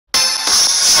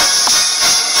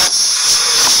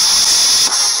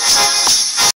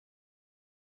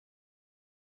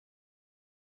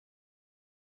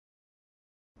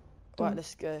Right,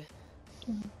 let's go.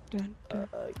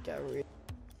 Gary.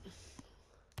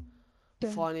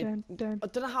 Finally. I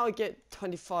don't know how I get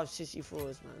 25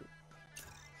 CC4S, man.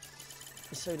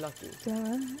 I'm so lucky.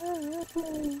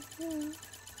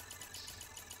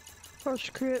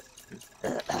 First crit.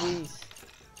 Please.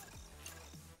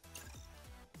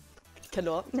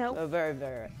 Cannot. No. Very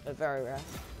rare.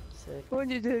 So. What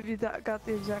would you do if you got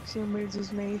the exact same moves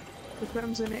as me? The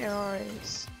Crimson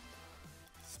ARAs.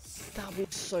 That'd be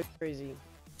so crazy.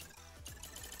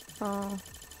 Oh.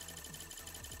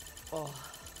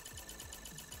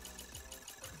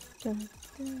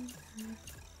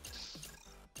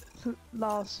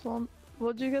 Last one.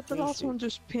 What did you get the last one?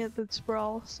 Just painted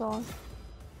sprawl, so.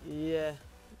 Yeah.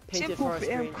 Painted Simple forest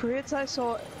green. crates, I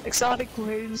saw exotic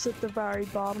wheels at the very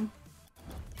bottom.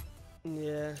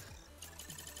 Yeah.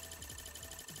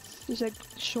 Just like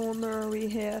showing their wee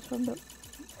head on the.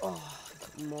 Oh,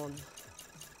 come on.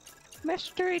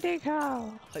 Mystery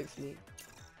decal! Hopefully.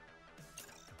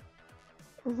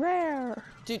 Rare!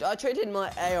 Dude, I traded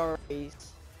my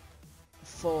ARAs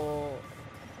for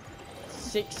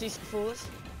 6 CC4s.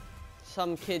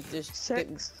 Some kid just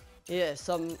 6? Yeah,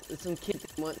 some kid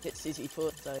didn't want to hit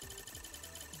CC4, so.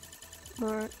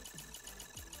 Alright.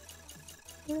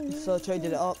 So I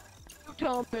traded it up.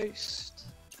 Total boost.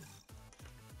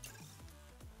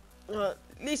 At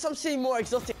least I'm seeing more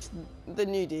exotics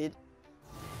than you did.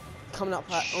 Coming up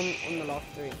on the last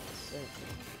 3. So.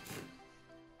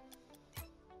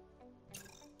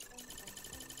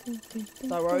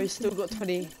 Don't worry, still got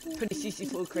 20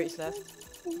 CC4 crates left.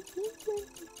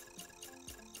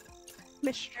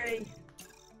 Mystery.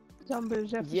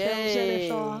 Zombies have to Yay!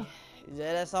 ZSR.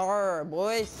 ZSR,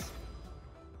 boys.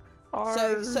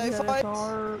 So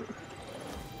far.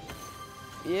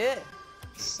 Yeah.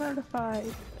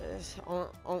 Certified.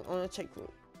 On a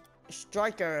checkbook.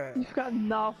 Striker. You've got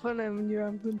nothing in your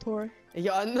inventory.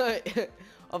 Yeah, I know.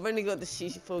 I've only got the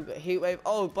CC4, got heatwave.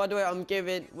 Oh, by the way, I'm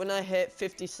giving, when I hit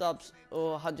 50 subs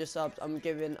or 100 subs, I'm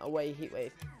giving away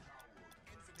heatwave.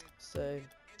 So,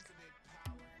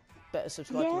 better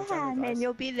subscribe to my channel, guys. And then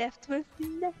you'll be left with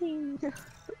nothing.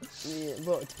 Yeah,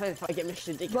 well, it depends if I get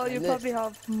Mr. Dick. Well, you probably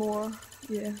have more,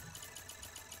 yeah.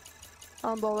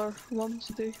 And other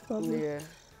ones too, probably. Yeah.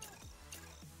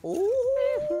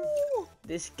 Ooh,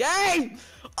 this game!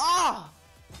 Ah!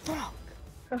 Fuck!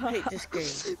 I hate this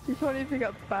game. You probably if you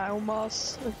got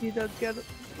biomass if you did get it.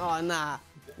 Oh, nah,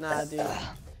 dude.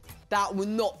 That would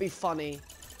not be funny.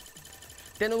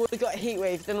 Then I would have got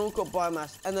heatwave, then I would have got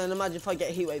biomass, and then imagine if I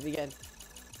get heatwave again.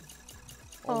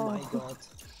 Oh my god.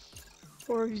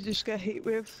 Or if you just get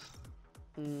heatwave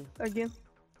again.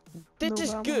 They're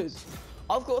just good.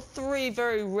 I've got 3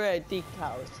 very rare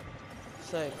decals.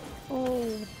 So. Oh.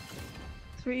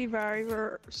 3 very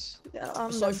rares. Yeah,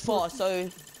 so far, so.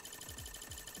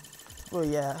 Well,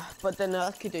 yeah. But then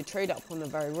I could do trade up on the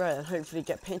very rare and hopefully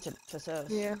get painted for sales.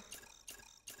 Yeah.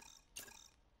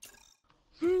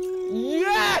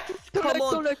 Yes! Come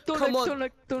on!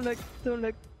 Don't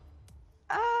look.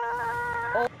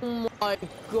 Ah! Oh my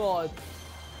god.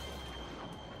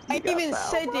 I even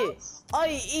said it.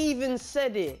 I even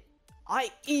said it.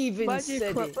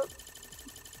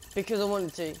 Because I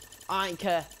wanted to. I don't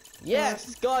care.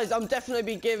 Yes, guys, I'm definitely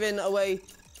be giving away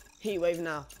heatwave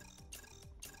now.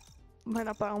 Might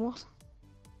not buy almost.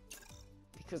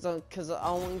 Because I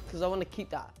want to keep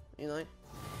that, you know.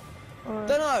 Don't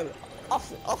know. I'll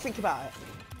think about it.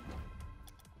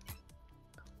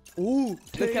 Ooh,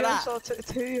 look at that. I saw 2.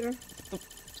 Do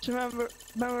you remember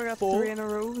we got 4? 3 in a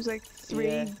row? It was like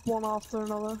 3, one after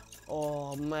another.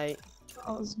 Oh, mate.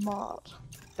 That was mad.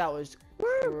 That was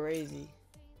crazy.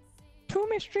 2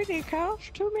 mystery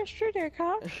decals, 2 mystery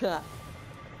decals.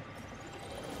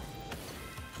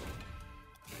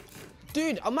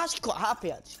 Dude, I'm actually quite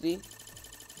happy actually.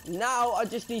 Now I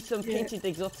just need some painted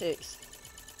exotics.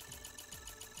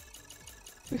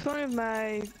 If only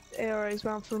my ARAs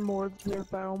went for more than their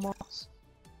biomass.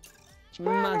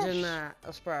 Imagine that.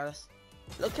 Asparagus.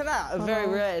 Look at that. A very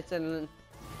rare. It's an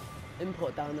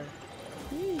import down there.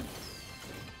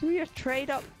 Do your trade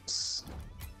ups.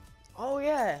 Oh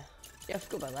yeah. Yeah, I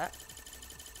forgot about that.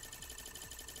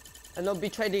 And I'll be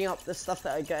trading up the stuff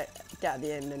that I get at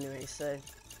the end anyway, so.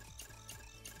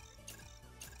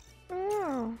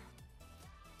 Oh.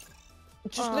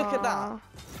 Just look at that.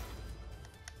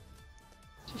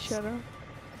 Just shut up.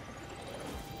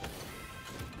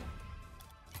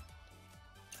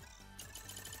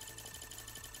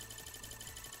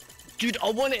 Dude,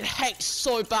 I wanted Hex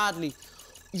so badly.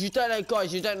 You don't know,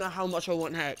 guys, you don't know how much I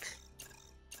want Hex.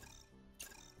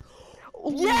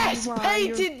 Ooh, yes! wow,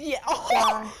 Painted! Yeah!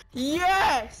 Oh,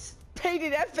 yes!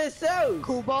 Painted FSOs!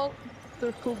 Cobalt.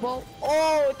 They're cobalt.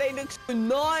 Oh, they look so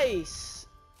nice.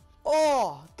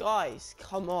 Oh, guys,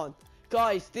 come on.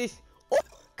 Guys, this... Oh,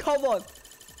 come on.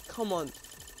 Come on.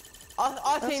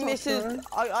 I think this is...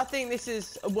 I think this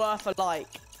is worth a like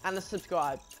and a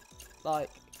subscribe.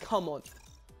 Like, come on.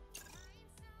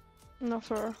 Not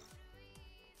fair.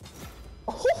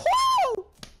 Oh,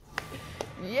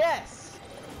 yes.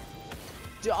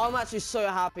 Dude, I'm actually so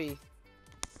happy.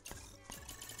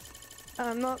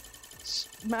 I'm not.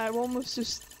 My one was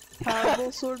just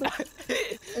terrible, sort of.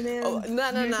 And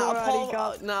then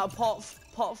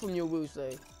apart from your wheels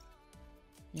though,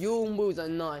 your wheels are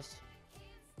nice.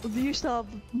 Do you still have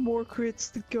more crates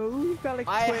to go? You've got like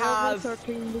 12 or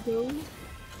 13 to go.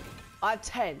 I have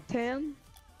 10. 10?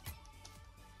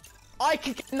 I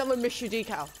could get another mystery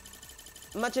decal.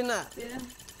 Imagine that. Yeah.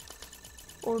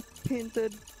 Or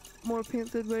painted, more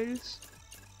painted wheels.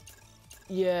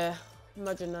 Yeah,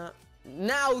 imagine that.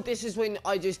 Now this is when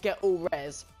I just get all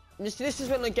rares. This is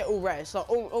when I get all rares. So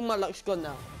all my luck's gone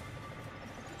now.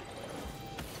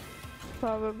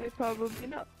 Probably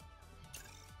not.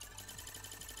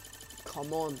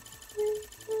 Come on.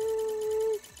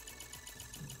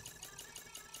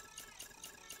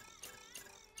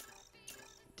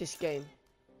 This game.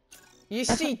 You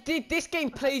see, this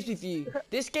game plays with you.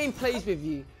 This game plays with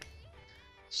you.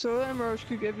 So Emerge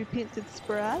could give you painted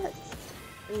sprites.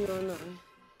 Yeah, I know.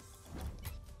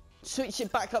 Switch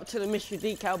it back up to the mystery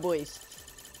decal, boys.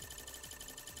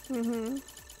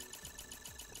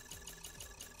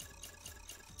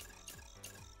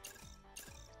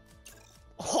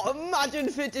 Oh, imagine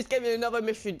if it just gave me another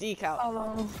mystery decal. I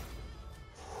know.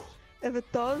 If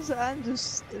it does, I'm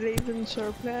just leaving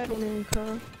SharePlay. I don't even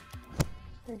care.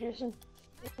 Hey Jason,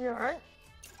 you alright?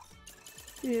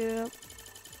 Yeah.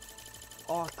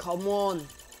 Oh, come on.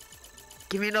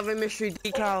 Give me another mystery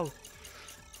decal.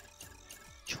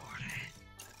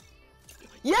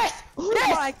 Yes! Oh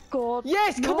yes! my god!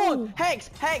 Yes, come on! Hex!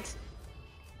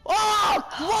 Oh!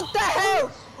 What the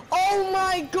hell? Oh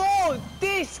my god!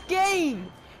 This game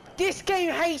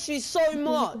hates me so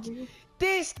much!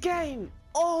 This game!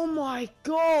 Oh my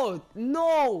god!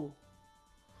 No!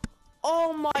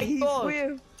 Oh my god!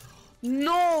 Weird.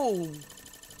 No!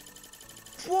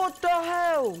 What the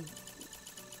hell?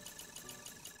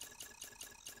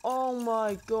 Oh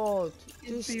my god!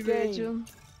 This game.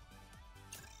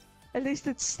 At least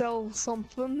it's still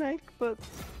something, like, but...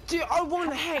 Dude, I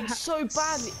want Hex so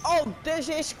badly. Oh,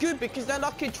 it's good because then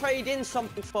I could trade in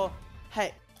something for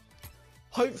Hex.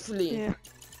 Hopefully. Yeah.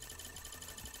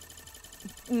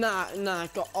 Nah,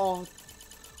 oh.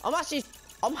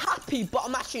 I'm happy, but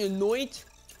I'm actually annoyed.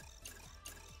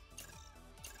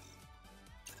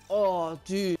 Oh,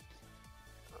 dude.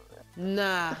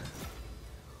 Nah.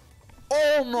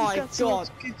 Oh my god. So much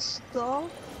good stuff.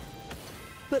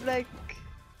 But like...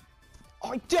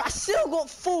 Oh, dude, I still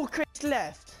got 4 crates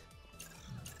left.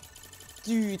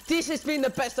 Dude, this has been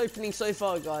the best opening so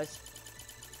far, guys.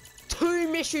 2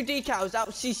 mystery decals out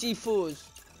of CC4S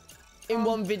in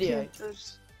one video.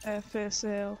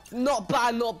 FSL. Not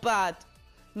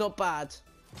bad.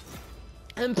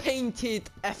 And painted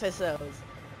FSLs.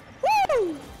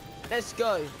 Woo! Let's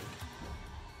go.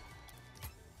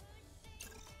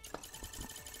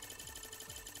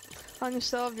 And you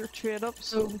still have your trade up,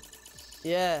 so...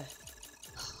 Yeah.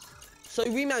 So,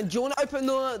 Reman, do you want to open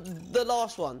the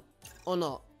last one? Or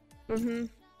not? Yeah.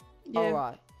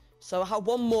 Alright. So, I have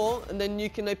one more, and then you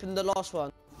can open the last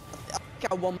one. I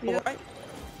got one more, right?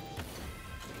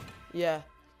 Yeah.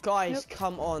 Guys,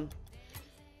 come on.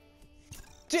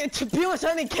 Dude, to be honest,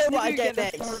 I don't care what I get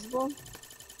next.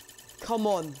 Come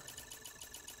on.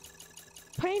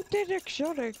 Painted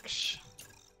exotics.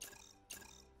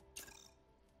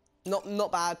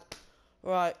 Not bad.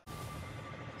 Right.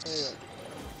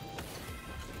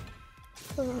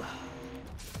 Go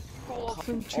off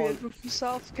and trade with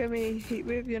yourself, give me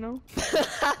heatwave, you know?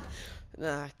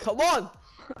 Nah, come on!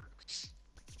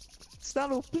 It's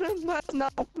not opening, man. It's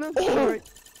not opening. Oh. Sorry.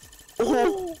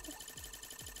 Oh.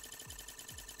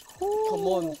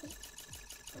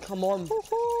 Come on.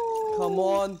 Come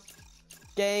on.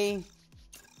 Game.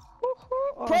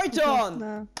 Oh, Proton!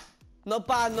 nah. Not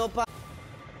bad.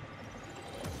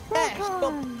 Yes,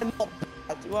 not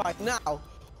bad. Right, now.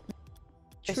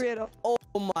 Trade up. Oh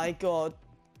my god.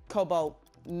 Cobalt.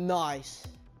 Nice.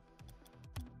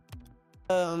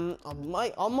 I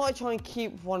might try and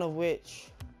keep one of which.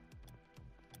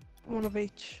 One of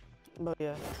each. But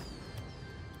yeah.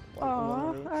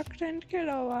 Oh, I couldn't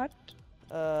kilowatt.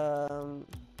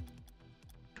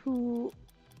 2.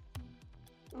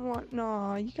 1.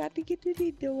 No, you got to get to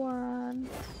the one.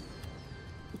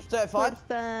 35?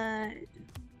 Perfect.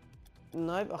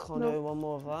 Nope, I can't Nope. do one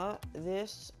more of that.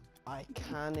 This, I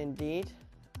can indeed.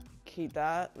 Keep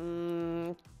that.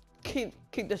 Keep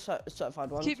the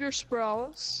certified ones. Keep your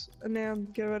sprouts and then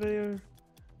get rid of your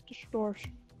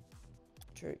distortion.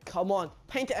 True. Come on,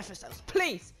 paint the FSLs,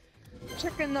 please.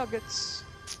 Chicken nuggets.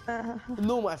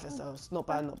 Normal FSLs, not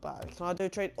bad, not bad. Can I do a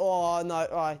trade? Oh no,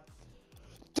 right.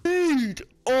 Dude,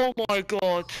 oh my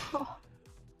god.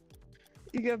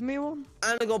 You give me one?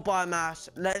 And I got biomass.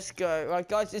 Let's go. Right,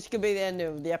 guys, this could be the end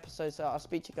of the episode, so I'll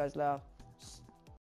speak to you guys later.